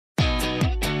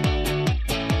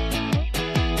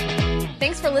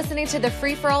Thanks for listening to the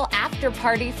Free For All After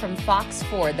Party from Fox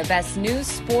 4. The best news,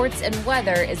 sports, and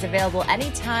weather is available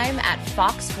anytime at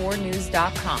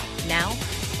fox4news.com. Now,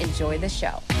 enjoy the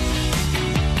show.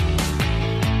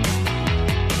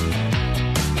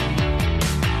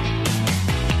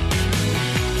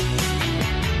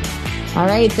 All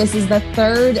right, this is the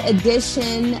third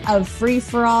edition of Free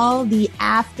For All, the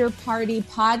After Party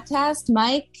podcast.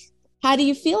 Mike, how do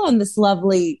you feel on this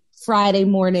lovely Friday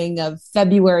morning of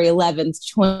February 11th,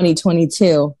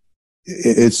 2022?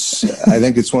 I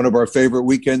think it's one of our favorite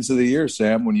weekends of the year,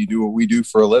 Sam, when you do what we do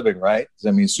for a living, right?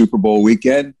 I mean, Super Bowl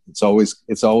weekend, it's always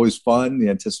fun. The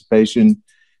anticipation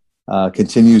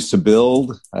continues to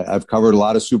build. I've covered a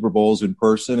lot of Super Bowls in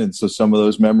person, and so some of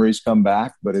those memories come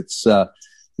back, but it's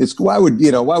why would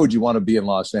you want to be in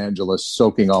Los Angeles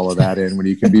soaking all of that in when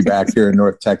you can be back here in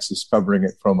North Texas covering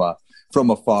it from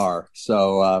afar?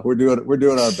 So we're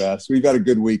doing our best. We've got a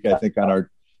good week, I think, on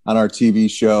our TV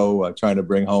show, trying to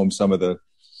bring home some of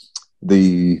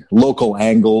the local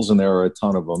angles, and there are a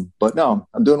ton of them. But no,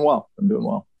 I'm doing well.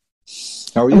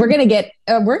 How are you? We're gonna get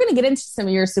into some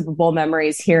of your Super Bowl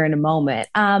memories here in a moment.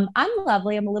 I'm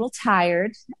lovely. I'm a little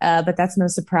tired, but that's no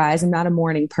surprise. I'm not a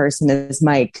morning person, as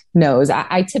Mike knows.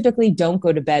 I typically don't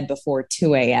go to bed before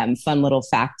 2 a.m. Fun little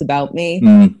fact about me.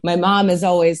 My mom is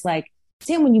always like,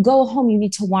 Sam, when you go home, you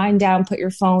need to wind down, put your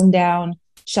phone down,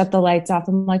 shut the lights off.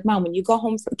 I'm like, Mom, when you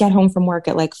get home from work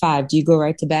at like 5, do you go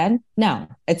right to bed? No,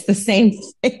 it's the same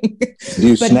thing. Do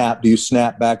you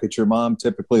snap back at your mom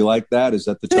typically like that? Is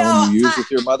that the tone you use with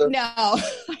your mother? No,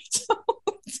 I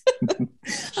don't.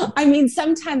 I mean,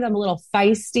 sometimes I'm a little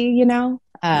feisty,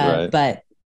 right. But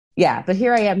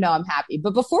here I am. No, I'm happy.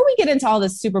 But before we get into all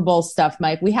this Super Bowl stuff,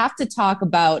 Mike, we have to talk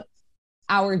about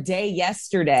our day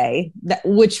yesterday,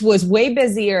 which was way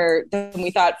busier than we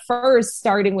thought. First,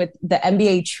 starting with the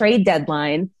NBA trade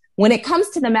deadline. When it comes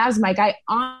to the Mavs, Mike, I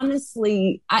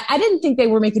honestly, I didn't think they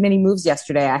were making any moves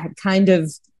yesterday. I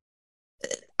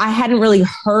hadn't really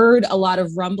heard a lot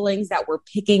of rumblings that were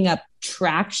picking up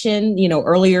traction,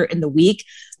 earlier in the week.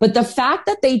 But the fact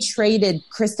that they traded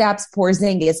Kristaps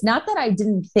Porzingis, not that I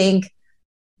didn't think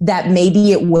that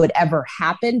maybe it would ever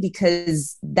happen,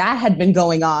 because that had been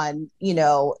going on,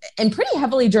 and pretty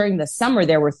heavily during the summer.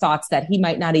 There were thoughts that he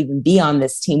might not even be on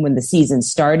this team when the season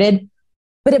started.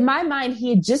 But in my mind, he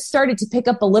had just started to pick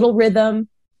up a little rhythm.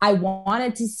 I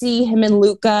wanted to see him and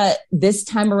Luka this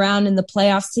time around in the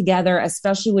playoffs together,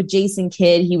 especially with Jason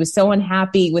Kidd. He was so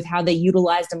unhappy with how they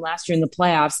utilized him last year in the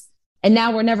playoffs. And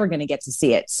now we're never going to get to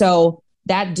see it. So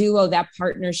that duo, that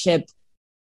partnership,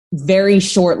 very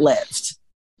short-lived.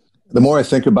 The more I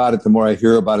think about it, the more I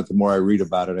hear about it, the more I read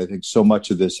about it. I think so much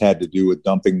of this had to do with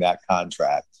dumping that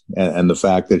contract and the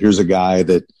fact that here's a guy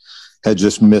that had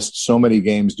just missed so many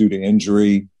games due to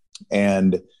injury.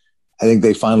 And I think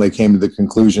they finally came to the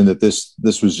conclusion that this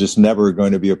was just never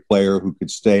going to be a player who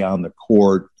could stay on the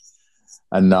court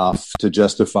enough to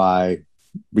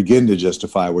begin to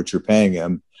justify what you're paying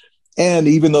him. And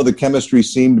even though the chemistry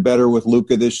seemed better with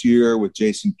Luka this year, with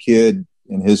Jason Kidd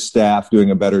and his staff doing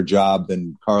a better job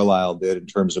than Carlisle did in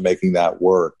terms of making that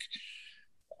work,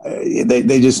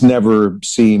 they just never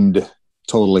seemed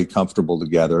totally comfortable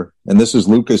together. And this is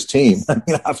Luka's team,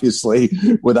 obviously,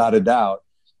 without a doubt.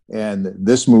 And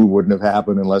this move wouldn't have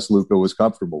happened unless Luka was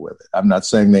comfortable with it. I'm not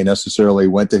saying they necessarily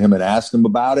went to him and asked him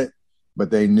about it,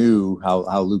 but they knew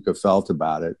how Luka felt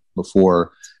about it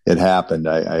before it happened.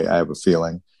 I have a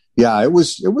feeling. Yeah, it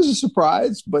was a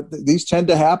surprise, but these tend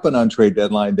to happen on trade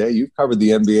deadline day. You've covered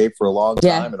the NBA for a long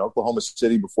time in Oklahoma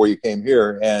City before you came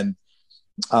here, and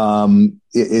we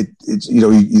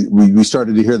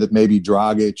started to hear that maybe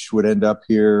Dragic would end up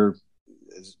here,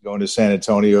 going to San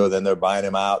Antonio. Then they're buying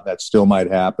him out. That still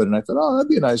might happen. And I thought, that'd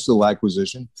be a nice little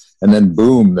acquisition. And then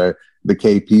boom, the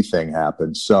KP thing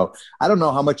happened. So I don't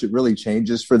know how much it really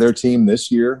changes for their team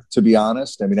this year, to be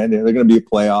honest. I mean, they're going to be a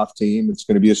playoff team. It's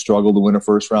going to be a struggle to win a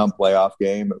first-round playoff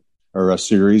game or a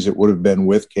series. It would have been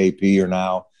with KP or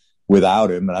now without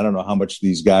him. And I don't know how much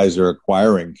these guys are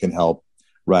acquiring can help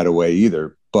right away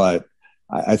either. But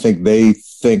I think they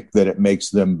think that it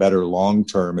makes them better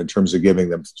long-term in terms of giving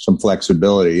them some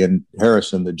flexibility. And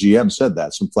Harrison, the GM, said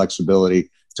that, some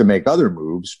flexibility to make other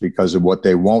moves because of what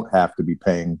they won't have to be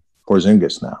paying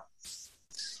Porzingis now.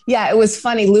 Yeah, it was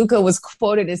funny. Luka was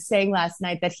quoted as saying last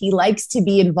night that he likes to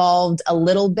be involved a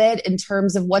little bit in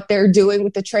terms of what they're doing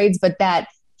with the trades, but that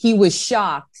he was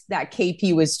shocked that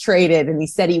KP was traded, and he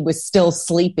said he was still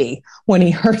sleepy when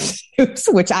he heard the news,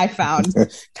 which I found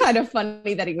kind of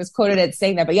funny that he was quoted as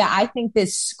saying that. But yeah, I think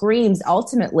this screams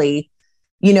ultimately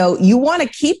you want to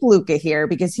keep Luka here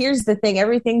because here's the thing.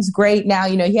 Everything's great now.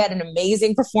 He had an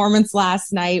amazing performance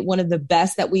last night, one of the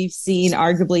best that we've seen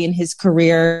arguably in his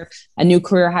career, a new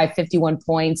career high 51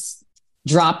 points,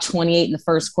 dropped 28 in the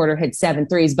first quarter, hit 7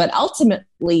 threes. But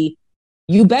ultimately,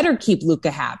 you better keep Luka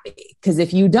happy because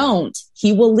if you don't,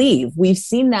 he will leave. We've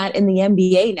seen that in the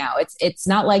NBA now. It's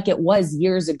not like it was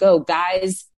years ago.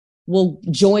 Guys will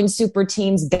join super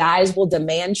teams. Guys will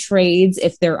demand trades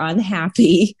if they're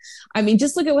unhappy. I mean,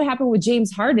 just look at what happened with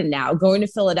James Harden now going to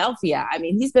Philadelphia. I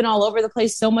mean, he's been all over the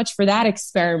place so much for that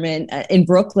experiment in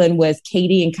Brooklyn with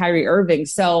Katie and Kyrie Irving.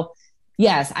 So,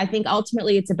 yes, I think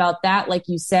ultimately it's about that. Like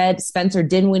you said, Spencer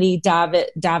Dinwiddie,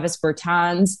 Davis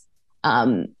Bertans.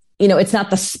 It's not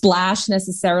the splash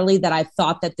necessarily that I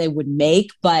thought that they would make,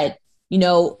 but,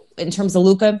 in terms of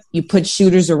Luka, you put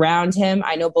shooters around him.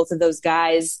 I know both of those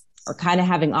guys are kind of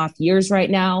having off years right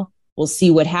now. We'll see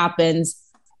what happens.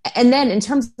 And then in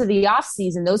terms of the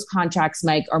offseason, those contracts,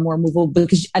 Mike, are more movable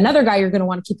because another guy you're going to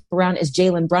want to keep around is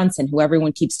Jalen Brunson, who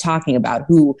everyone keeps talking about,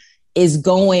 who is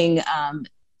going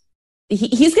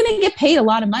he's going to get paid a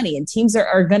lot of money and teams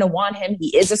are going to want him.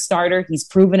 He is a starter. He's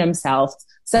proven himself.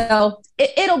 So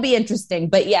it'll be interesting.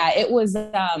 But yeah, it was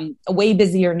a way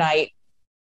busier night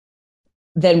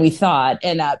than we thought.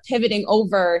 And pivoting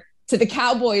over to the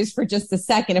Cowboys for just a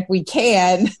second, if we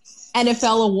can,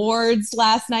 NFL awards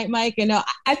last night, Mike.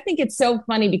 I think it's so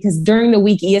funny because during the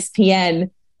week, ESPN,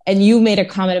 and you made a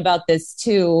comment about this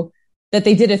too, that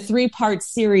they did a 3-part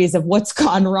series of what's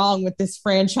gone wrong with this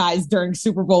franchise during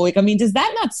Super Bowl week. I mean, does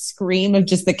that not scream of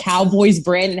just the Cowboys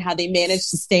brand and how they managed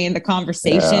to stay in the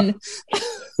conversation? Yeah.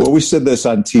 Well, we said this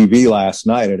on TV last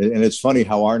night, and it's funny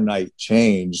how our night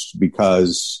changed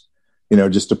because,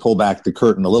 just to pull back the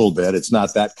curtain a little bit, it's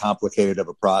not that complicated of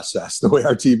a process the way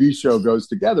our TV show goes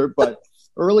together. But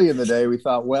early in the day, we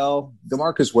thought, well,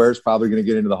 DeMarcus Ware is probably going to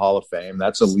get into the Hall of Fame.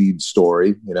 That's a lead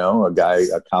story.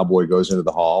 A Cowboy goes into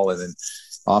the Hall, and then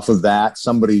off of that,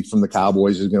 somebody from the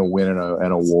Cowboys is going to win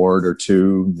an award or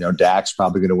two. Dak's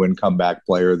probably going to win Comeback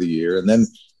Player of the Year. And then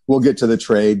we'll get to the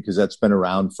trade because that's been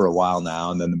around for a while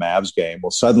now. And then the Mavs game.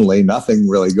 Well, suddenly nothing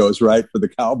really goes right for the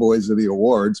Cowboys of the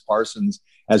awards. Parsons,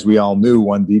 as we all knew,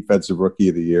 won Defensive Rookie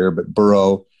of the Year, but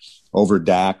Burrow over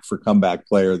Dak for Comeback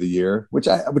Player of the Year, which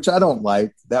I don't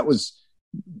like. That was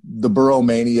the Burrow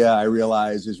mania. I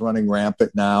realize is running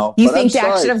rampant now. You think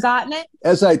Dak should have gotten it?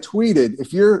 As I tweeted,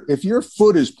 if your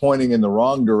foot is pointing in the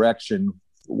wrong direction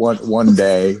one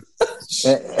day,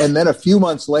 and then a few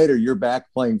months later you're back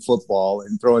playing football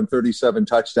and throwing 37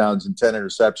 touchdowns and 10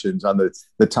 interceptions on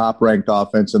the top ranked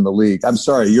offense in the league, I'm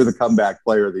sorry, you're the Comeback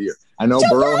Player of the Year. I know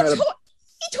Burrow had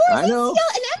he tore his ACL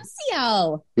and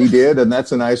MCL. He did, and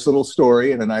that's a nice little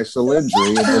story and a nice little injury.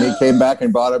 And then he came back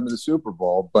and brought him to the Super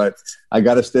Bowl. But I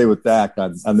got to stay with Dak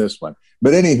on this one.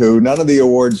 But anywho, none of the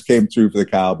awards came through for the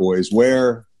Cowboys.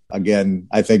 Where, again,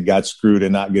 I think got screwed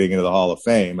in not getting into the Hall of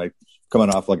Fame. Like coming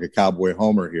off like a Cowboy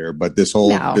homer here. But this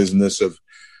whole business of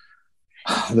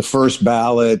the first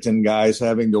ballot and guys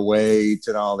having to wait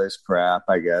and all this crap,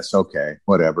 I guess. Okay,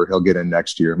 whatever. He'll get in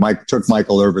next year. Took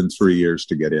Michael Irvin 3 years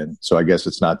to get in. So I guess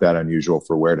it's not that unusual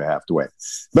for Ware to have to wait.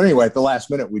 But anyway, at the last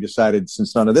minute, we decided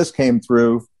since none of this came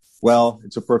through, well,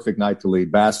 it's a perfect night to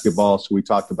lead basketball. So we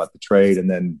talked about the trade and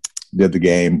then did the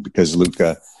game because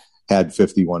Luka had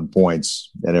 51 points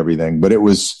and everything. But it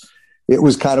was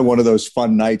kind of one of those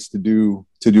fun nights to do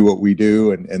what we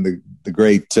do. And the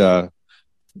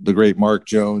great Mark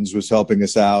Jones was helping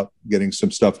us out, getting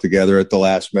some stuff together at the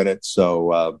last minute.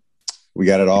 So we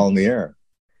got it all in the air.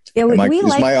 Yeah,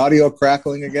 is my audio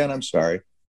crackling again? I'm sorry.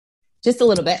 Just a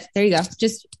little bit. There you go.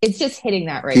 It's just hitting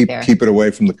that there. Keep it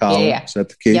away from the collar. Yeah. Is that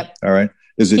the key? Yep. All right.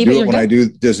 Does it do it when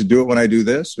I do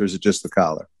this, or is it just the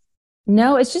collar?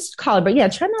 No, it's just collar. But yeah,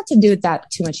 try not to do that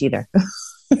too much either.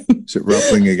 Is it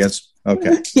ruffling against?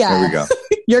 Okay. Yeah. There we go.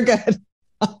 You're good.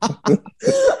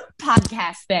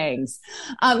 Podcast things.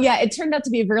 It turned out to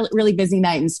be a really, really busy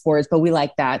night in sports, but we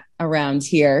like that around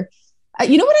here.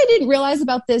 You know what I didn't realize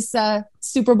about this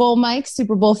Super Bowl, Mike?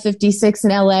 Super Bowl 56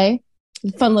 in LA.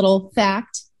 Fun little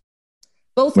fact.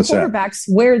 Both quarterbacks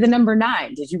wear the number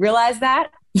 9. Did you realize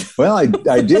that? Well, I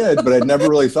did, but I'd never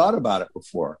really thought about it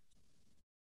before.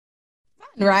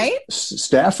 Right?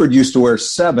 Stafford used to wear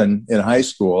 7 in high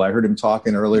school. I heard him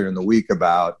talking earlier in the week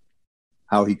about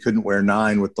how he couldn't wear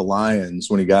 9 with the Lions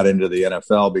when he got into the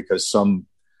NFL because some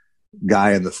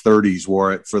guy in the 30s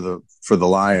wore it for the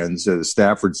Lions.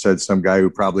 Stafford said some guy who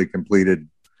probably completed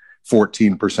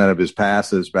 14% of his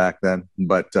passes back then.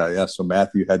 But so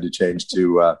Matthew had to change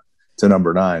to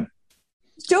number 9.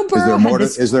 Joe Burrow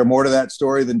is there more to that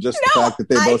story than just the fact that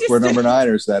they both were number 9,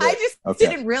 or is that I just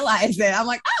didn't realize it. I'm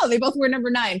like, oh, they both were number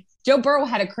 9. Joe Burrow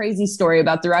had a crazy story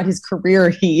about throughout his career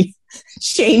he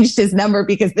changed his number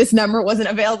because this number wasn't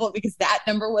available, because that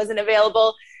number wasn't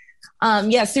available.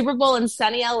 Super Bowl in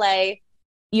sunny LA.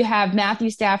 You have Matthew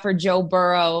Stafford, Joe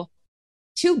Burrow,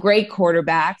 2 great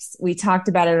quarterbacks. We talked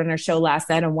about it on our show last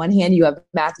night. On one hand, you have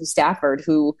Matthew Stafford,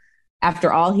 who,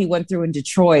 after all he went through in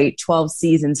Detroit, 12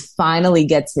 seasons, finally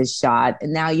gets his shot.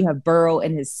 And now you have Burrow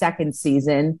in his 2nd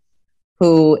season,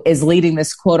 who is leading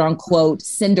this quote-unquote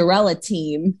Cinderella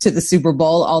team to the Super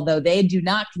Bowl, although they do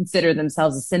not consider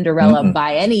themselves a Cinderella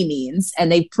by any means.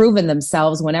 And they've proven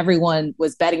themselves when everyone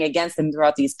was betting against them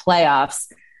throughout these playoffs.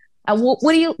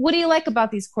 What do you like about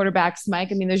these quarterbacks, Mike?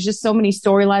 I mean, there's just so many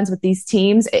storylines with these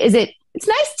teams. It's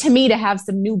nice to me to have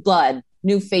some new blood,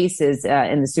 new faces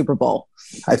in the Super Bowl.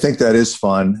 I think that is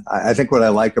fun. I think what I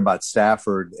like about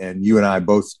Stafford, and you and I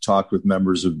both talked with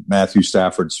members of Matthew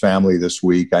Stafford's family this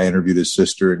week. I interviewed his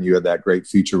sister, and you had that great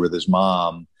feature with his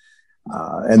mom.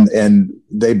 And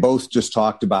they both just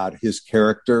talked about his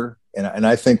character. And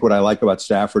I think what I like about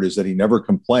Stafford is that he never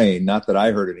complained, not that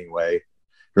I heard anyway,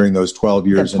 during those 12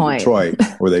 years in Detroit,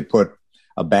 where they put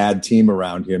a bad team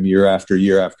around him year after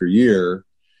year after year.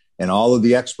 And all of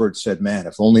the experts said, man,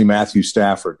 if only Matthew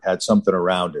Stafford had something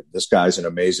around him. This guy's an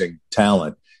amazing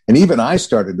talent. And even I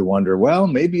started to wonder, well,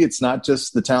 maybe it's not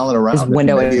just the talent around him.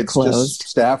 Maybe it's just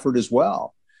Stafford as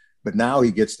well. But now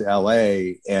he gets to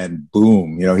L.A. and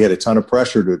boom, he had a ton of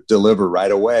pressure to deliver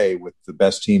right away with the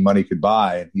best team money could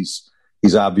buy. And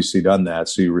he's obviously done that.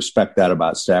 So you respect that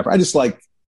about Stafford.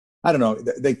 I don't know,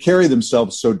 they carry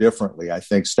themselves so differently. I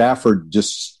think Stafford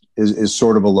just is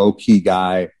sort of a low-key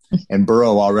guy. And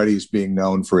Burrow already is being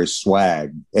known for his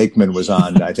swag. Aikman was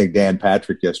on, I think, Dan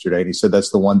Patrick yesterday, and he said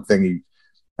that's the one thing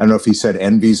I don't know if he said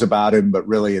envies about him, but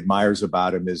really admires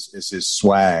about him is his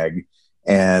swag.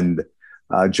 And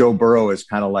Joe Burrow is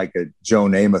kind of like a Joe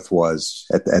Namath was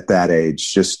at that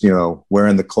age, just,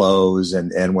 wearing the clothes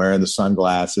and wearing the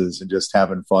sunglasses and just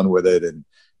having fun with it.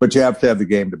 But you have to have the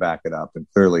game to back it up, and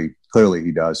clearly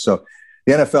he does. So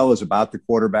the NFL is about the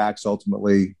quarterbacks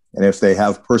ultimately. And if they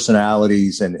have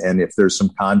personalities and if there's some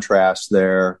contrast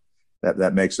there,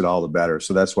 that makes it all the better.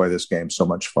 So that's why this game's so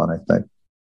much fun, I think.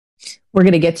 We're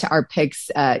going to get to our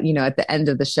picks, at the end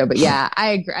of the show. But yeah,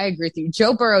 I agree with you.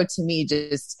 Joe Burrow, to me,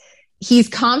 he's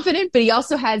confident, but he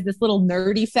also has this little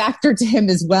nerdy factor to him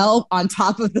as well, on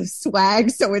top of the swag.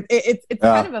 So it's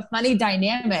kind of a funny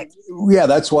dynamic. Yeah,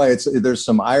 that's why there's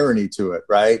some irony to it,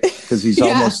 right? Because he's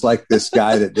almost like this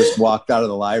guy that just walked out of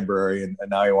the library and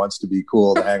now he wants to be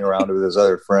cool to hang around with his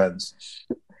other friends.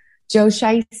 Joe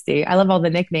Shiesty. I love all the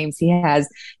nicknames he has.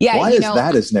 Yeah, why is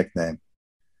that his nickname?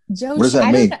 Joe. What does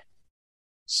that mean?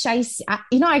 Shiesty.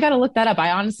 I got to look that up.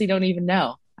 I honestly don't even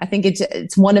know. I think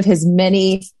it's one of his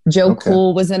many. Joe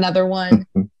Cool was another one.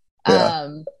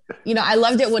 I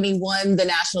loved it when he won the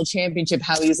national championship,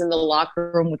 how he was in the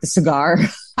locker room with the cigar.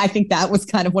 I think that was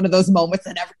kind of one of those moments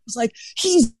that everyone was like,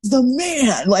 he's the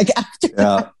man. Like after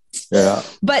that. Yeah.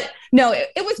 But no,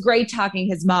 it was great talking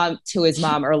to his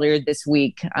mom earlier this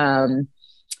week.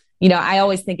 I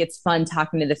always think it's fun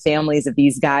talking to the families of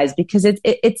these guys because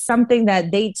it's something that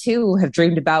they too have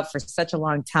dreamed about for such a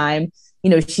long time.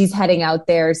 She's heading out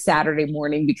there Saturday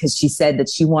morning because she said that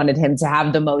she wanted him to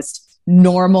have the most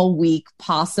normal week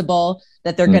possible,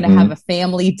 that they're going to have a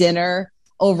family dinner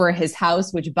over at his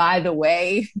house, which, by the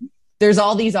way, there's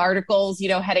all these articles,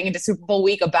 heading into Super Bowl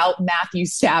week about Matthew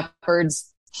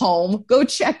Stafford's home. Go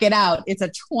check it out. It's a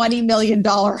 $20 million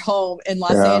home in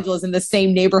Los Angeles in the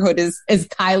same neighborhood as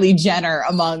Kylie Jenner,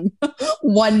 among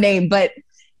one name. But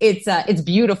it's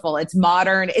beautiful. It's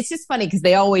modern. It's just funny because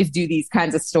they always do these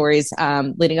kinds of stories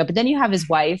leading up. But then you have his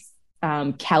wife,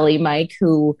 Kelly, Mike,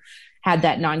 who had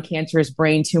that non-cancerous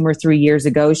brain tumor 3 years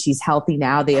ago. She's healthy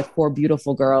now. They have 4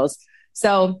 beautiful girls.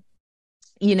 So,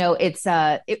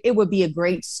 it would be a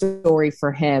great story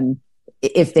for him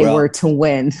if they were to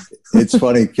win. It's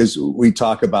funny because we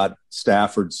talk about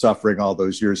Stafford suffering all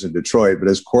those years in Detroit, but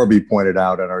as Corby pointed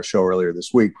out on our show earlier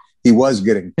this week, he was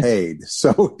getting paid.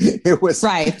 So it was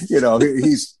right.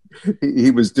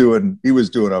 He was doing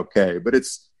okay. But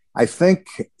I think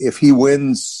if he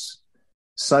wins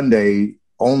Sunday,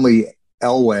 only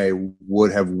Elway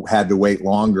would have had to wait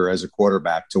longer as a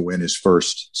quarterback to win his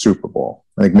first Super Bowl.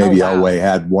 I think maybe Elway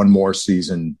had one more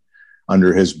season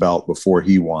under his belt before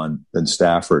he won than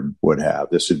Stafford would have.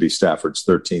 This would be Stafford's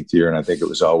 13th year, and I think it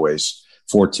was always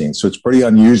 14th. So it's pretty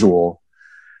unusual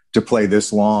to play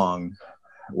this long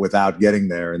without getting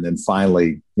there and then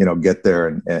finally, get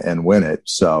there and win it.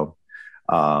 So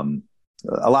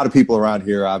a lot of people around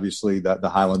here, obviously, the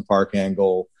Highland Park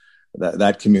angle,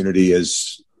 that community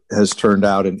has turned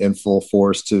out in full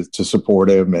force to support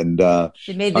him. And our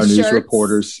news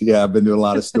reporters, I've been doing a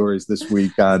lot of stories this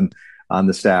week on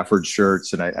the Stafford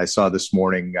shirts. And I saw this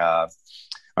morning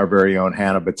our very own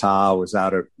Hannah Batal was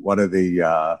out at one of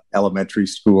the elementary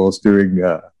schools doing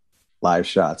live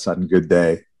shots on Good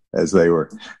Day as they were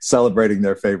celebrating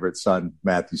their favorite son,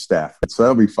 Matthew Stafford. So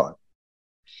that'll be fun.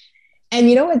 And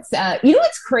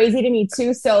what's crazy to me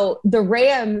too? So the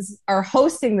Rams are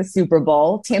hosting the Super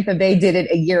Bowl. Tampa Bay did it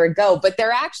a year ago, but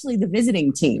they're actually the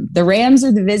visiting team. The Rams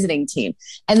are the visiting team.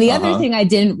 And the other thing I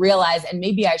didn't realize, and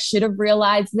maybe I should have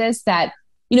realized this, that,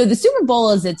 the Super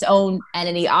Bowl is its own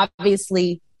entity.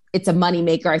 Obviously, it's a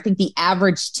moneymaker. I think the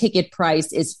average ticket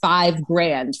price is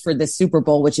 $5,000 for the Super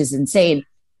Bowl, which is insane.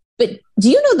 But do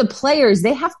you know the players,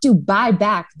 they have to buy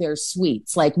back their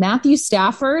suites? Like Matthew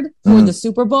Stafford for the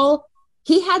Super Bowl,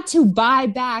 he had to buy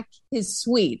back his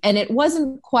suite, and it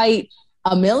wasn't quite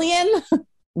 $1 million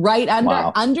right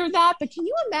under that. But can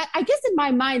you imagine? I guess in my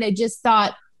mind, I just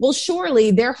thought, well, surely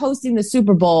they're hosting the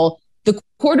Super Bowl, the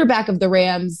quarterback of the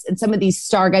Rams and some of these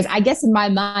star guys. I guess in my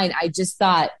mind, I just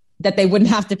thought that they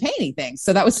wouldn't have to pay anything.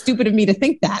 So that was stupid of me to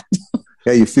think that.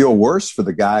 Yeah, you feel worse for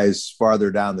the guys farther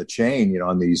down the chain,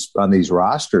 on these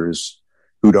rosters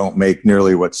who don't make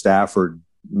nearly what Stafford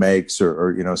makes,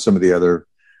 or some of the other.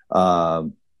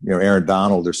 Aaron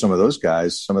Donald or some of those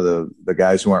guys, some of the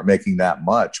guys who aren't making that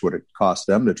much, what it cost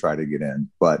them to try to get in.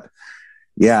 But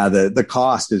yeah, the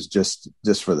cost is just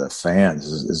for the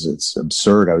fans it's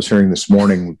absurd. I was hearing this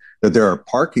morning that there are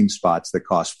parking spots that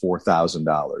cost $4,000.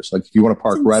 Like if you want to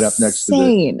park right up next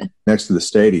to the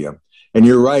stadium. And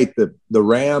you're right that the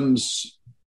Rams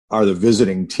are the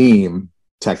visiting team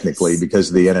technically because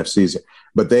of the NFCs,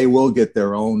 but they will get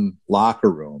their own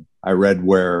locker room. I read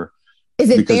where. Is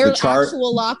it their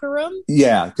actual locker room?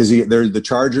 Yeah, because the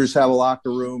Chargers have a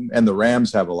locker room and the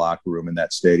Rams have a locker room in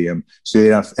that stadium. So the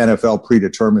NFL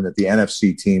predetermined that the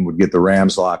NFC team would get the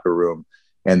Rams locker room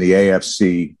and the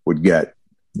AFC would get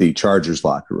the Chargers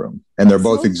locker room. And they're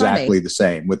both exactly the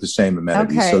same with the same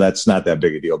amenities. Okay. So that's not that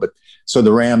big a deal. But so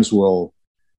the Rams will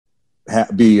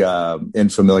be in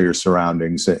familiar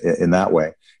surroundings in that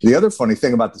way. The other funny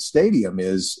thing about the stadium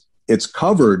is it's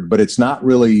covered, but it's not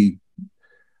really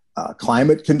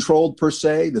climate controlled per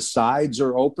se. The sides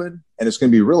are open and it's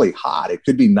going to be really hot. It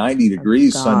could be 90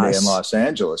 degrees Sunday in Los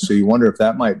Angeles. So you wonder if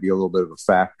that might be a little bit of a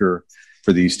factor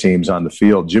for these teams on the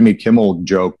field. Jimmy Kimmel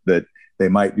joked that they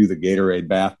might do the Gatorade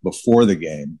bath before the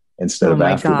game instead of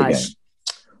after the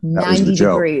game. That 90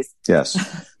 degrees.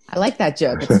 Yes. I like that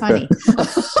joke. It's funny.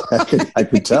 I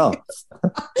could tell.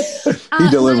 He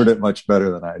delivered it much better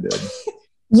than I did.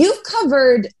 You've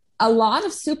covered a lot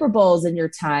of Super Bowls in your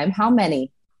time. How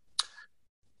many?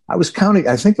 I was counting,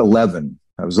 I think 11.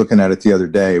 I was looking at it the other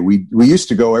day. We used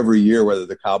to go every year, whether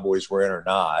the Cowboys were in or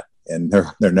not, and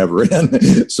they're never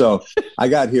in. So I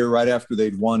got here right after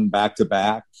they'd won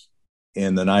back-to-back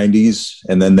in the 90s,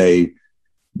 and then they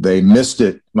missed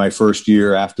it my first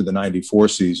year after the 94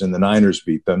 season. The Niners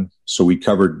beat them. So we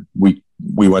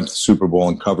went to the Super Bowl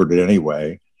and covered it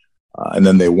anyway. And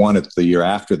then they won it the year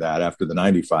after that, after the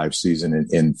 95 season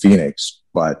in Phoenix.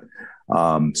 But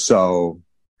so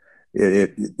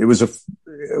it was a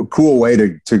cool way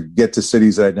to get to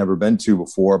cities that I'd never been to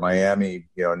before. Miami,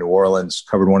 New Orleans,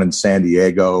 covered one in San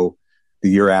Diego the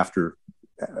year after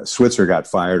Switzer got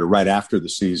fired, or right after the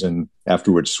season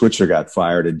after which Switzer got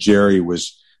fired. And Jerry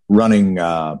was running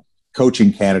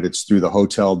coaching candidates through the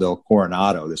Hotel del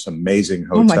Coronado, this amazing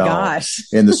hotel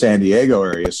in the San Diego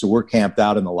area. So we're camped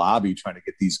out in the lobby trying to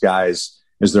get these guys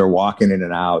as they're walking in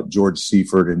and out, George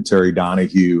Seifert and Terry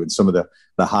Donahue and some of the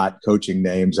hot coaching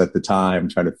names at the time,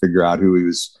 trying to figure out who he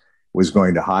was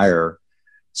going to hire.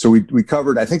 So we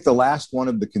covered, I think the last one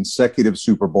of the consecutive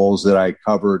Super Bowls that I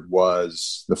covered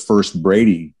was the first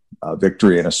Brady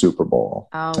victory in a Super Bowl.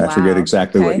 I forget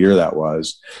exactly what year that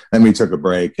was. Then we took a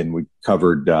break and we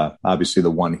covered obviously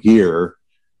the one here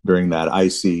during that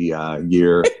icy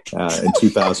year in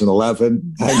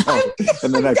 2011. I know.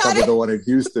 And then I covered the one in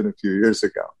Houston a few years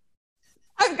ago.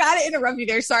 I've got to interrupt you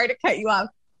there. Sorry to cut you off.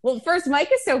 Well, first,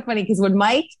 Mike is so funny because when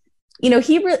Mike, he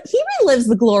relives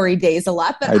the glory days a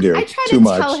lot, but I try to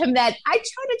tell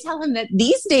him that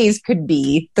these days could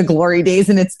be the glory days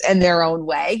in their own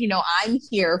way. I'm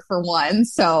here for one,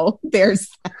 so there's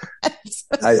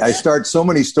that. I start so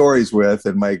many stories with,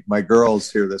 and my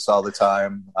girls hear this all the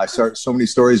time. I start so many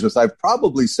stories with, I've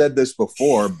probably said this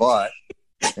before, but,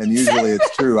 and usually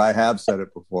it's true. I have said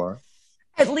it before.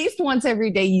 At least once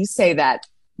every day you say that,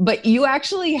 but you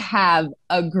actually have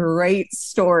a great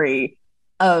story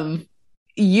of,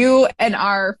 you and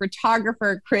our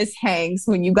photographer, Chris Hanks,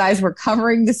 when you guys were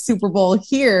covering the Super Bowl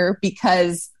here,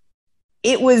 because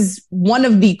it was one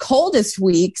of the coldest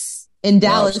weeks in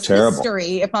Dallas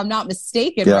history, if I'm not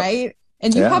mistaken, right?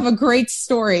 And you have a great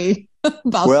story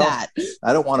about that.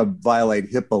 I don't want to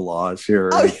violate HIPAA laws here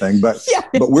or anything, but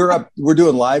we're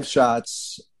doing live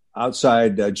shots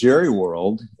outside Jerry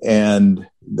World, and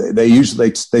they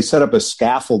set up a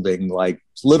scaffolding like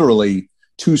literally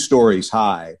 2 stories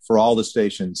high for all the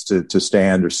stations to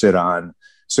stand or sit on.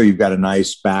 So you've got a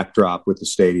nice backdrop with the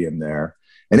stadium there.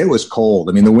 And it was cold.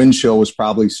 I mean, the wind chill was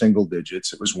probably single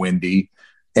digits. It was windy.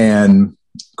 And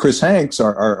Chris Hanks,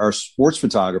 our sports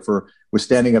photographer, was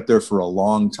standing up there for a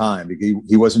long time.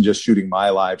 He wasn't just shooting my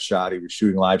live shot. He was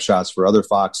shooting live shots for other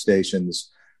Fox stations,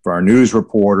 for our news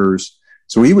reporters.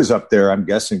 So he was up there, I'm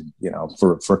guessing,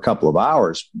 for a couple of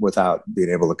hours without being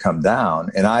able to come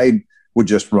down. And I would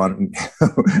just run.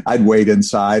 I'd wait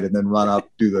inside and then run up,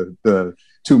 do the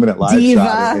 2-minute live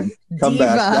shot and come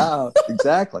back down.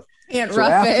 Exactly. So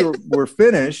after we're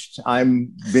finished,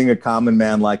 I'm being a common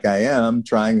man like I am,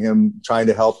 trying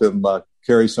to help him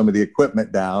carry some of the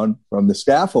equipment down from the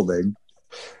scaffolding.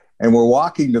 And we're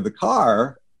walking to the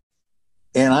car,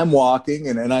 and I'm walking,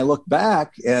 and I look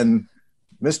back, and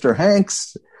Mr.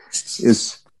 Hanks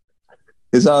is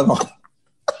on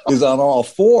all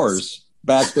fours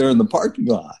back there in the parking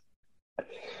lot.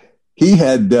 He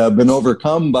had been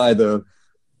overcome by the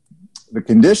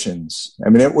conditions. I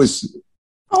mean, it was.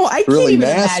 Oh, I really can't even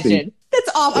nasty. imagine. That's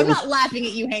awful. I'm not laughing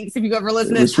at you, Hanks, if you ever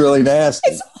listen to this. It was really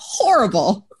nasty. It's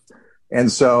horrible.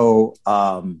 And so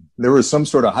there was some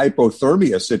sort of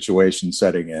hypothermia situation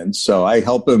setting in. So I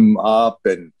help him up,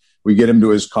 and we get him to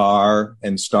his car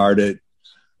and start it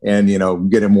and,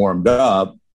 get him warmed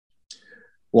up.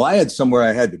 Well, I had somewhere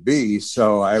I had to be,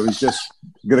 so I was just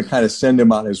going to kind of send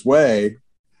him on his way.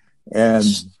 And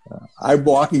I'm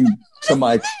walking to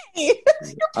my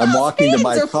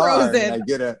car,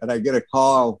 and I get a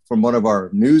call from one of our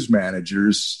news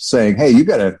managers saying, "Hey, you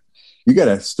gotta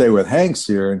stay with Hanks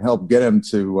here and help get him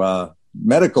to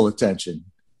medical attention."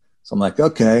 So I'm like,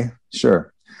 "Okay,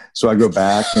 sure." So I go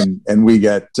back and we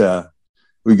get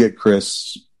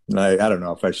Chris. And I don't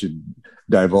know if I should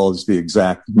divulge the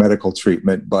exact medical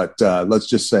treatment, but let's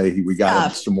just say we got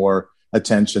him some more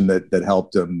attention that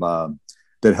helped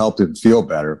him feel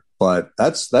better. But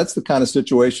that's the kind of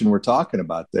situation we're talking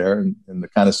about there, and the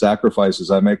kind of sacrifices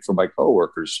I make for my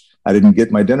coworkers. I didn't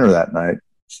get my dinner that night.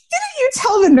 Didn't you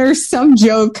tell the nurse some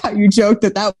joke? You joked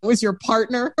that was your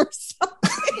partner or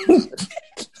something?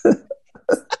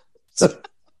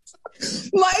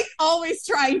 Mike always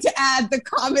trying to add the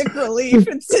comic relief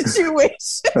in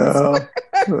situations.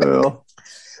 Well.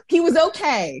 He was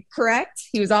okay, correct?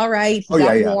 He was all right. He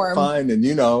got warm. Fine. And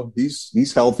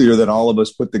he's healthier than all of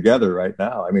us put together right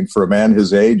now. I mean, for a man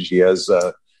his age, he has.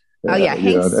 Hanks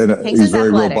he's very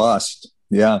athletic. Robust.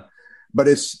 Yeah, but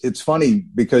it's funny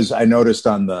because I noticed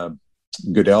on the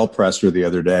Goodell presser the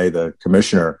other day, the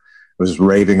commissioner was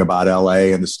raving about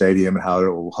LA and the stadium and how it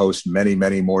will host many,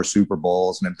 many more Super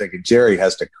Bowls. And I'm thinking Jerry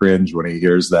has to cringe when he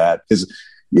hears that, because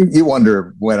you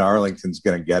wonder when Arlington's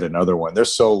going to get another one. They're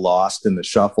so lost in the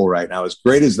shuffle right now. As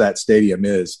great as that stadium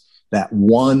is, that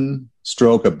one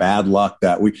stroke of bad luck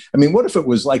that week. I mean, what if it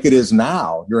was like it is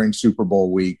now during Super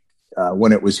Bowl week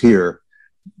when it was here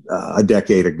a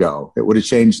decade ago? It would have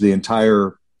changed the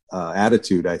entire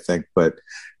attitude, I think. But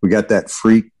we got that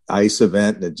freak ice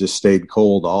event, and it just stayed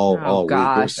cold all week.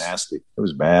 It was nasty. It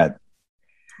was bad.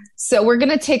 So we're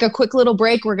going to take a quick little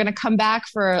break. We're going to come back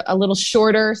for a little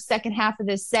shorter second half of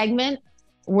this segment.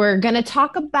 We're going to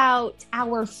talk about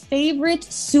our favorite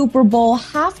Super Bowl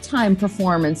halftime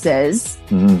performances.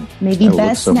 Maybe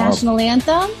best national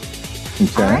anthem.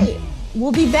 Okay. All right.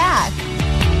 We'll be back.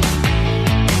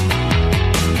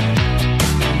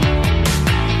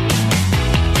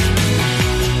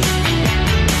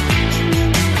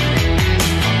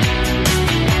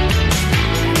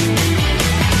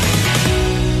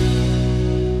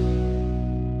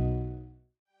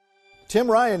 Tim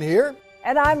Ryan here.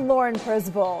 And I'm Lauren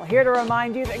Prisbol, here to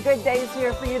remind you that good day's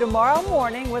here for you tomorrow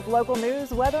morning with local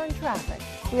news, weather, and traffic.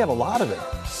 We have a lot of it.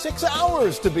 6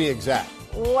 hours to be exact.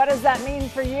 What does that mean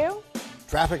for you?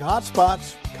 Traffic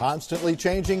hotspots, constantly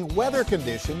changing weather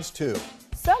conditions, too.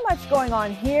 So much going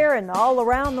on here and all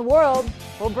around the world.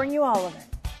 We'll bring you all of it.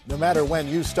 No matter when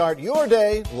you start your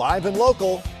day, live and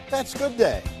local, that's Good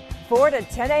Day. 4 to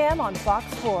 10 a.m. on Fox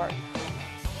 4.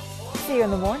 See you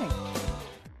in the morning.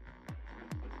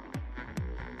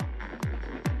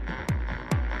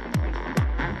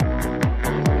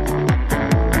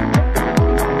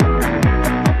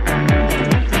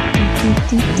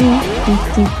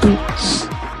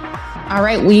 All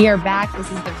right, we are back.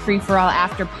 This is the Free for All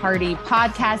After Party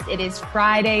podcast. It is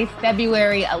Friday,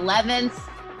 February 11th.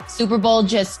 Super Bowl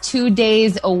just 2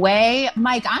 days away.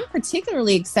 Mike, I'm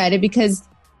particularly excited because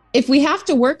if we have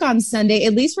to work on Sunday,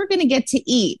 at least we're going to get to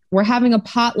eat. We're having a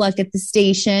potluck at the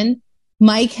station.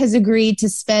 Mike has agreed to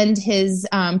spend his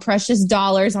precious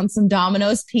dollars on some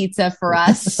Domino's pizza for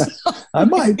us. I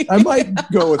might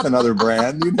go with another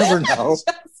brand. You never know.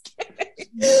 Just kidding.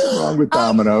 What's wrong with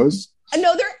Domino's?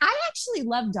 No, I actually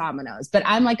love Domino's, but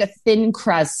I'm like a thin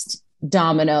crust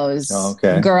Domino's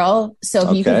girl. So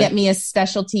if you can get me a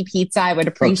specialty pizza, I would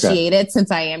appreciate it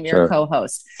since I am your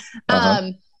co-host.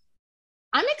 I'm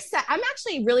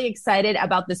actually really excited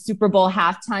about the Super Bowl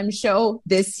halftime show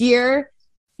this year.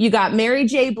 You got Mary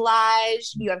J.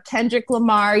 Blige, you have Kendrick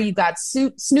Lamar, you got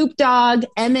Snoop Dogg,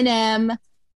 Eminem,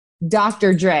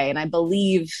 Dr. Dre, and I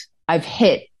believe I've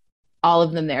hit all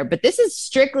of them there. But this is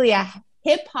strictly a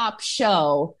hip hop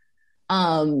show.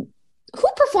 Who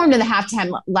performed in the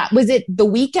halftime? Was it The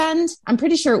Weeknd? I'm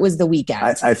pretty sure it was The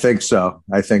Weeknd. I think so.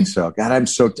 God,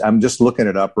 I'm just looking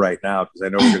it up right now because I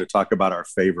know we're going to talk about our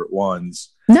favorite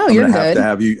ones. No, you're good.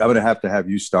 I'm going to have to have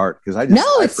you start because I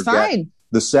forget. Fine.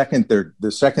 The second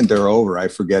they're over, I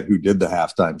forget who did the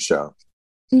halftime show.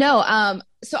 No,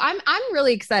 so I'm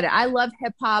really excited. I love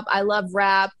hip hop. I love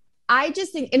rap. I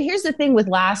just think, and here's the thing with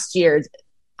last year's,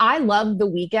 I love The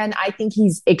Weeknd. I think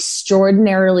he's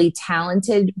extraordinarily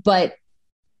talented, but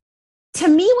to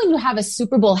me, when you have a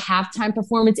Super Bowl halftime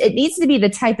performance, it needs to be the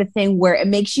type of thing where it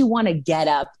makes you want to get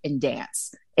up and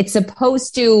dance. It's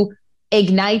supposed to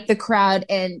ignite the crowd.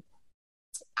 And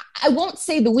I won't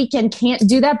say The Weeknd can't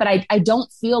do that, but I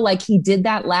don't feel like he did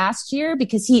that last year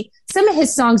because some of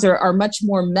his songs are much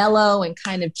more mellow and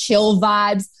kind of chill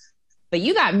vibes. But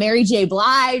you got Mary J.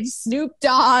 Blige, Snoop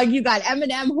Dogg, you got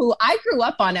Eminem, who I grew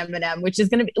up on Eminem, which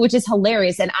is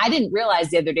hilarious. And I didn't realize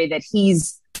the other day that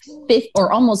he's 50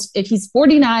 or almost, if he's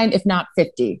 49, if not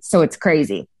 50. So it's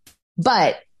crazy.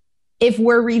 But if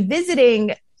we're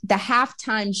revisiting the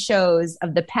halftime shows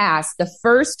of the past, the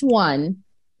first one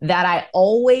that I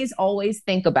always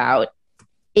think about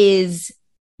is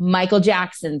Michael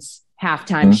Jackson's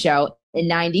halftime show in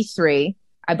 93.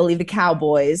 I believe the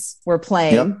Cowboys were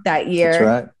playing that year. That's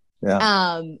right.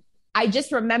 Yeah. I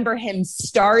just remember him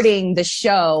starting the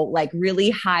show like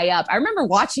really high up. I remember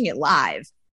watching it live,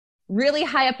 really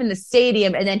high up in the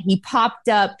stadium. And then he popped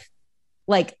up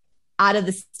like out of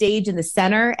the stage in the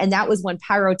center. And that was when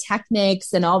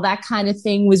pyrotechnics and all that kind of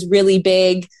thing was really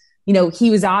big. You know, he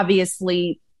was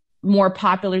obviously more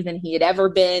popular than he had ever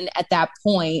been at that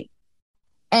point.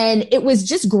 And it was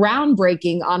just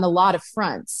groundbreaking on a lot of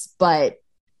fronts. But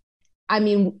I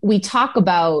mean, we talked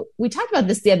about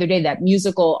this the other day, that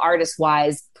musical artist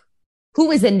wise,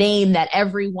 who is a name that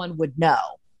everyone would know,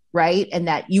 right? And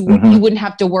that you wouldn't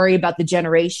have to worry about the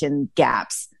generation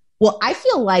gaps. Well, I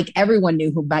feel like everyone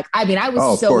knew who I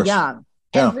was so young.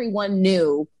 Yeah. Everyone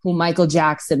knew who Michael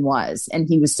Jackson was. And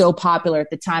he was so popular at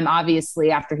the time. Obviously,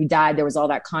 after he died, there was all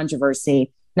that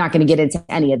controversy. Not going to get into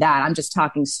any of that. I'm just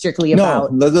talking strictly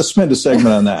about... No, let's spend a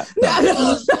segment on that.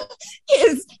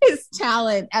 his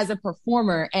talent as a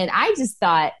performer. And I just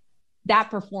thought that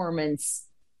performance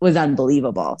was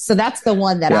unbelievable. So that's the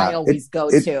one that I always go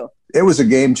to. It was a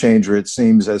game changer, it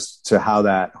seems, as to how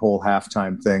that whole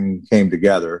halftime thing came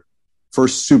together.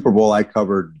 First Super Bowl I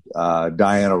covered,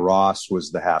 Diana Ross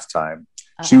was the halftime.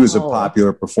 She was a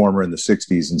popular performer in the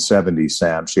 60s and 70s,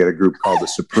 Sam. She had a group called the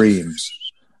Supremes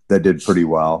that did pretty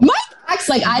well. Mike acts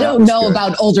like I don't know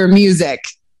about older music.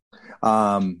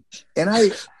 And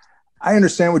I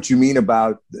understand what you mean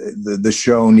about the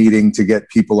show needing to get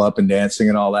people up and dancing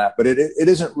and all that, but it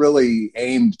isn't really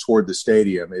aimed toward the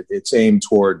stadium. It's aimed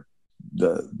toward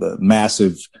the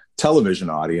massive television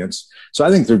audience. So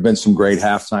I think there've been some great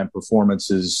halftime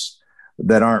performances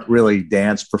that aren't really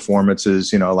dance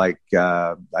performances, like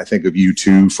I think of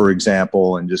U2, for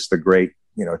example, and just the great,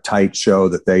 tight show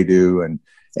that they do. And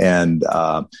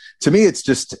to me, it's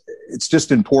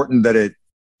just important that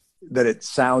it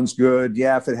sounds good.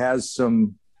 Yeah, if it has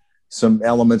some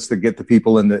elements that get the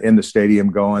people in the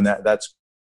stadium going, that's.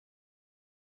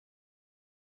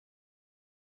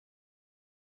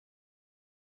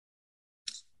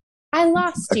 I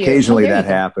lost you. Occasionally that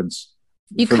happens.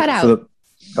 You cut out.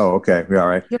 Okay. All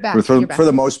right. You're back. For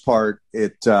the most part,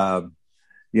 it, there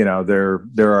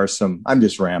are some, I'm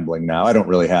just rambling now. I don't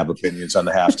really have opinions on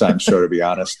the halftime show, to be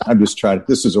honest. I'm just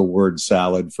this is a word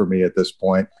salad for me at this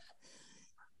point.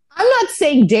 I'm not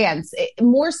saying dance,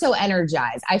 more so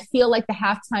energize. I feel like the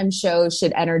halftime show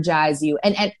should energize you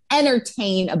and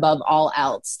entertain above all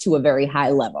else to a very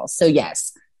high level. So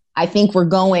yes, I think we're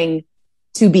going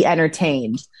to be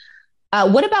entertained.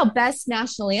 What about best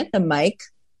national anthem, Mike?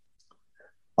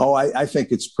 Oh, I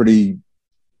think it's pretty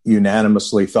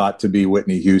unanimously thought to be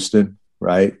Whitney Houston,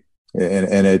 right?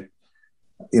 And it,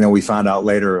 we found out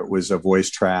later it was a voice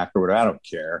track or whatever. I don't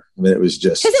care. I mean, it was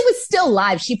just because it was still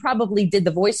live. She probably did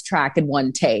the voice track in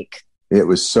one take. It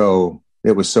was so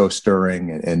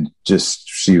stirring, and just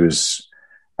she was,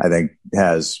 I think,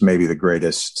 has maybe the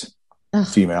greatest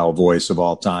female voice of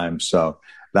all time. So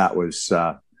that was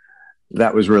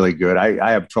really good.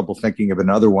 I have trouble thinking of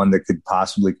another one that could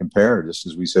possibly compare, just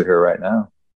as we sit here right now.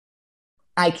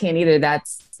 I can't either.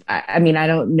 I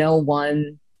don't know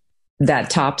one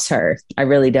that tops her. I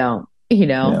really don't.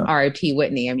 R.I.P.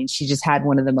 Whitney. I mean, she just had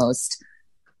one of the most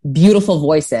beautiful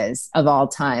voices of all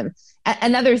time.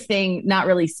 Another thing, not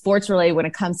really sports related when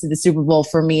it comes to the Super Bowl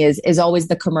for me is always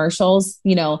the commercials,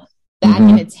 back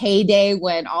in its heyday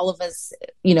when all of us,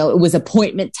 it was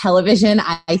appointment television.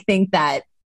 I think that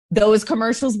those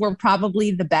commercials were probably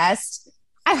the best.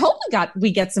 I hope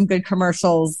we get some good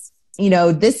commercials,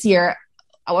 this year.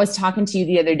 I was talking to you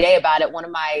the other day about it. One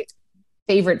of my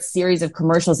favorite series of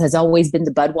commercials has always been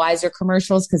the Budweiser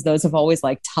commercials, because those have always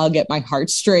tug at my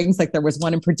heartstrings. Like there was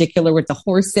one in particular with the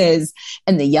horses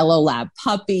and the yellow lab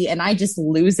puppy. And I just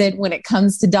lose it when it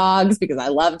comes to dogs because I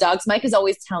love dogs. Mike is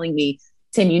always telling me,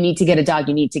 Tim, you need to get a dog.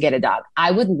 You need to get a dog.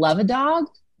 I would love a dog,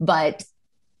 but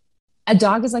a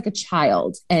dog is like a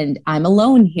child and I'm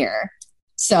alone here.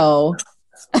 So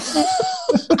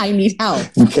I need help.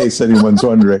 In case anyone's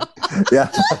wondering. Yeah.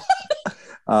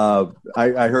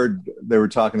 I heard they were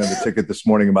talking on the ticket this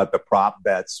morning about the prop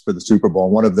bets for the Super Bowl.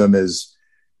 One of them is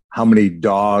how many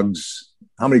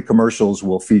commercials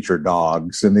will feature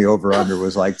dogs, and the over-under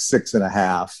was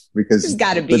 6.5 because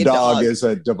the dog is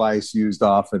a device used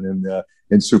often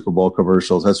in Super Bowl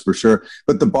commercials. That's for sure.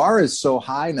 But the bar is so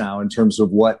high now in terms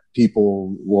of what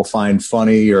people will find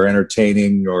funny or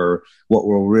entertaining, or what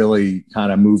will really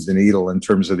kind of move the needle in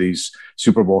terms of these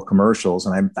Super Bowl commercials.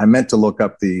 And I meant to look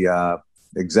up the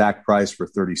exact price for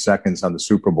 30 seconds on the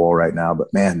Super Bowl right now, but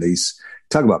man,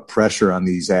 talk about pressure on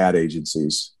these ad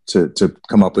agencies to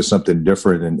come up with something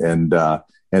different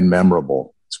and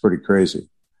memorable. It's pretty crazy.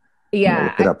 Yeah.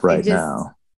 Look it up right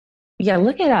now. Yeah,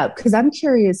 look it up because I'm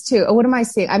curious too. Oh, what am I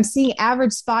seeing? I'm seeing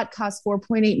average spot costs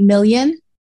 $4.8 million,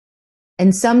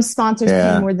 and some sponsors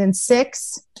pay more than $6 million.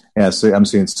 Yeah, so I'm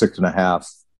seeing 6.5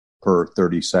 per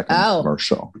 30-second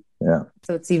commercial. Yeah,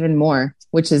 so it's even more,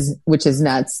 which is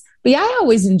nuts. But yeah, I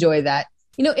always enjoy that.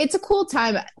 It's a cool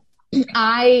time.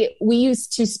 We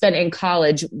used to spend in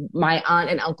college, my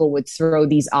aunt and uncle would throw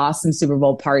these awesome Super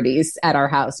Bowl parties at our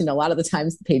house. A lot of the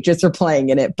times the Patriots were playing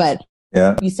in it, but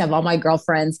I used to have all my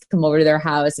girlfriends come over to their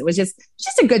house. It was just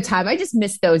a good time. I just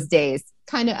miss those days,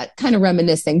 kind of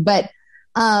reminiscing. But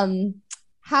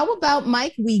how about,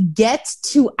 Mike, we get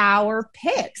to our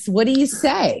picks? What do you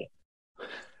say?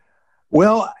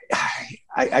 Well,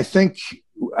 I think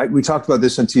we talked about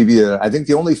this on TV. I think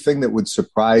the only thing that would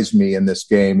surprise me in this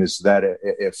game is that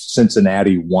if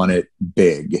Cincinnati won it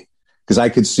big, because I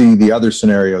could see the other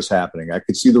scenarios happening. I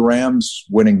could see the Rams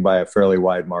winning by a fairly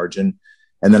wide margin,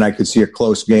 and then I could see a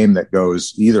close game that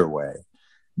goes either way.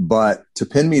 But to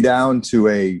pin me down to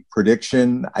a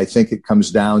prediction, I think it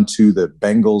comes down to the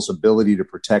Bengals' ability to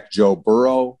protect Joe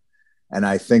Burrow. And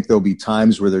I think there'll be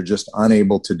times where they're just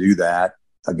unable to do that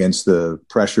against the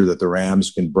pressure that the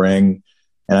Rams can bring.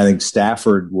 And I think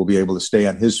Stafford will be able to stay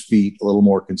on his feet a little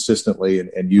more consistently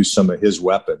and use some of his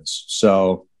weapons.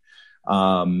 So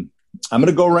I'm going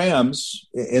to go Rams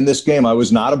in this game. I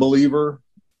was not a believer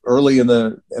early in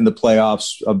the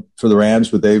playoffs for the Rams,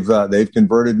 but they've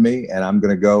converted me, and I'm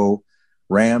going to go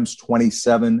Rams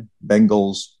 27,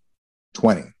 Bengals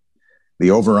 20.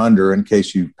 The over-under, in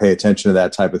case you pay attention to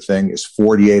that type of thing, is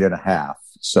 48.5.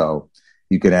 So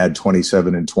you can add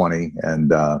 27 and 20. And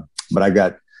but I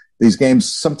got these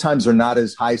games. Sometimes are not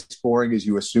as high scoring as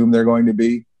you assume they're going to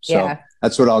be. So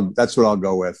that's what I'll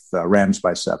go with. Rams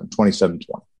by 7, 27-20.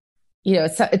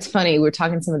 It's funny. We were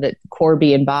talking to some of the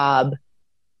Corby and Bob.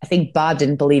 I think Bob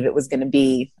didn't believe it was going to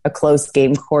be a close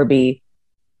game. Corby,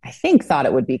 I think, thought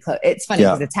it would be close. It's funny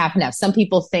because it's half and half. Some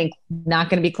people think not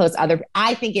going to be close.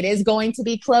 I think it is going to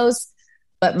be close.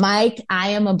 But Mike, I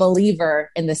am a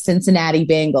believer in the Cincinnati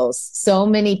Bengals. So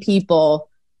many people,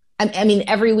 I mean,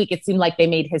 every week it seemed like they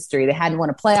made history. They hadn't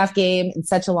won a playoff game in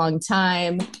such a long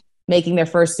time, making their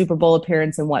first Super Bowl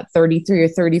appearance in 33 or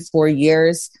 34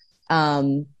 years.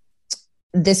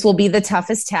 This will be the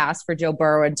toughest task for Joe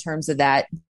Burrow in terms of that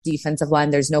defensive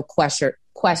line. There's no question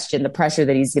the pressure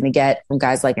that he's going to get from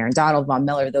guys like Aaron Donald, Von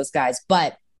Miller, those guys.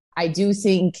 But I do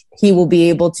think he will be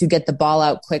able to get the ball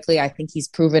out quickly. I think he's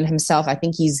proven himself. I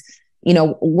think he's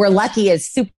we're lucky as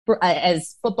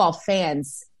football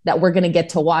fans that we're going to get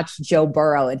to watch Joe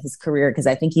Burrow in his career, because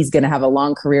I think he's going to have a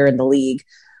long career in the league,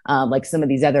 like some of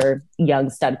these other young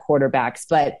stud quarterbacks.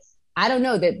 But I don't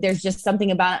know, that there's just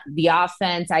something about the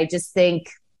offense. I just think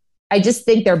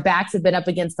their backs have been up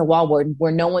against the wall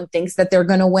where no one thinks that they're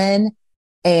going to win.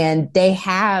 And they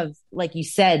have, like you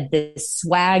said, this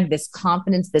swag, this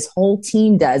confidence, this whole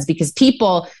team does, because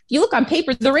people, if you look on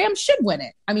paper, the Rams should win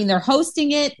it. I mean, they're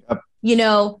hosting it.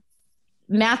 Yep.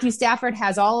 Matthew Stafford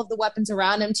has all of the weapons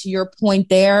around him, to your point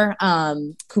there.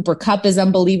 Cooper Kupp is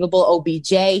unbelievable.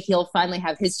 OBJ, he'll finally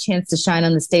have his chance to shine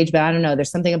on the stage. But I don't know,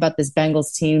 there's something about this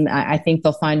Bengals team. I think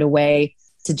they'll find a way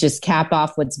to just cap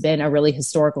off what's been a really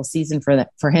historical season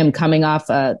for him, coming off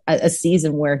a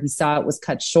season where he saw it was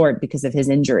cut short because of his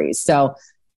injuries. So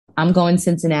I'm going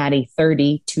Cincinnati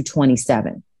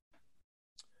 30-27.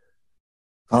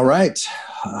 All right.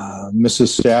 Mrs.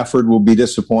 Stafford will be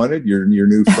disappointed. Your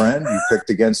new friend, you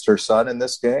picked against her son in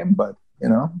this game, but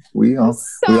we all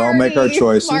make our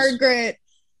choices. Margaret,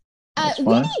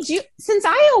 we need you, since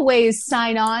I always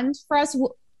sign on for us.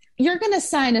 You're going to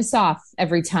sign us off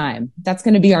every time. That's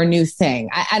going to be our new thing.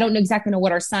 I don't exactly know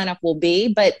what our sign off will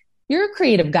be, but you're a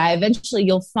creative guy. Eventually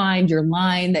you'll find your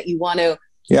line that you want to,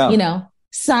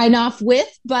 sign off with.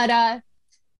 But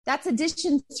that's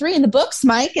edition 3 in the books,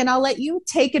 Mike, and I'll let you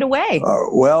take it away.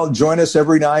 Well, join us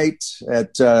every night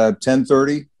at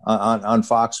 10:30 on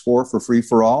Fox 4 for Free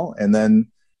for All. And then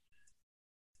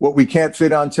what we can't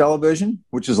fit on television,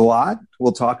 which is a lot,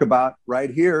 we'll talk about right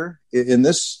here in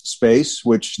this space,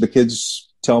 which the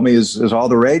kids tell me is all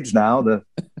the rage now, the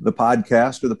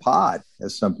podcast, or the pod,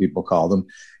 as some people call them.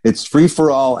 It's Free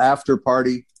for All After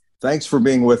Party. Thanks for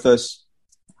being with us.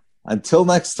 Until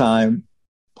next time,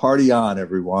 party on,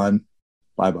 everyone.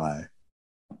 Bye-bye.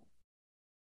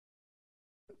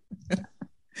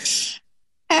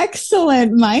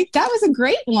 Excellent, Mike. That was a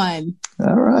great one.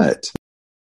 All right.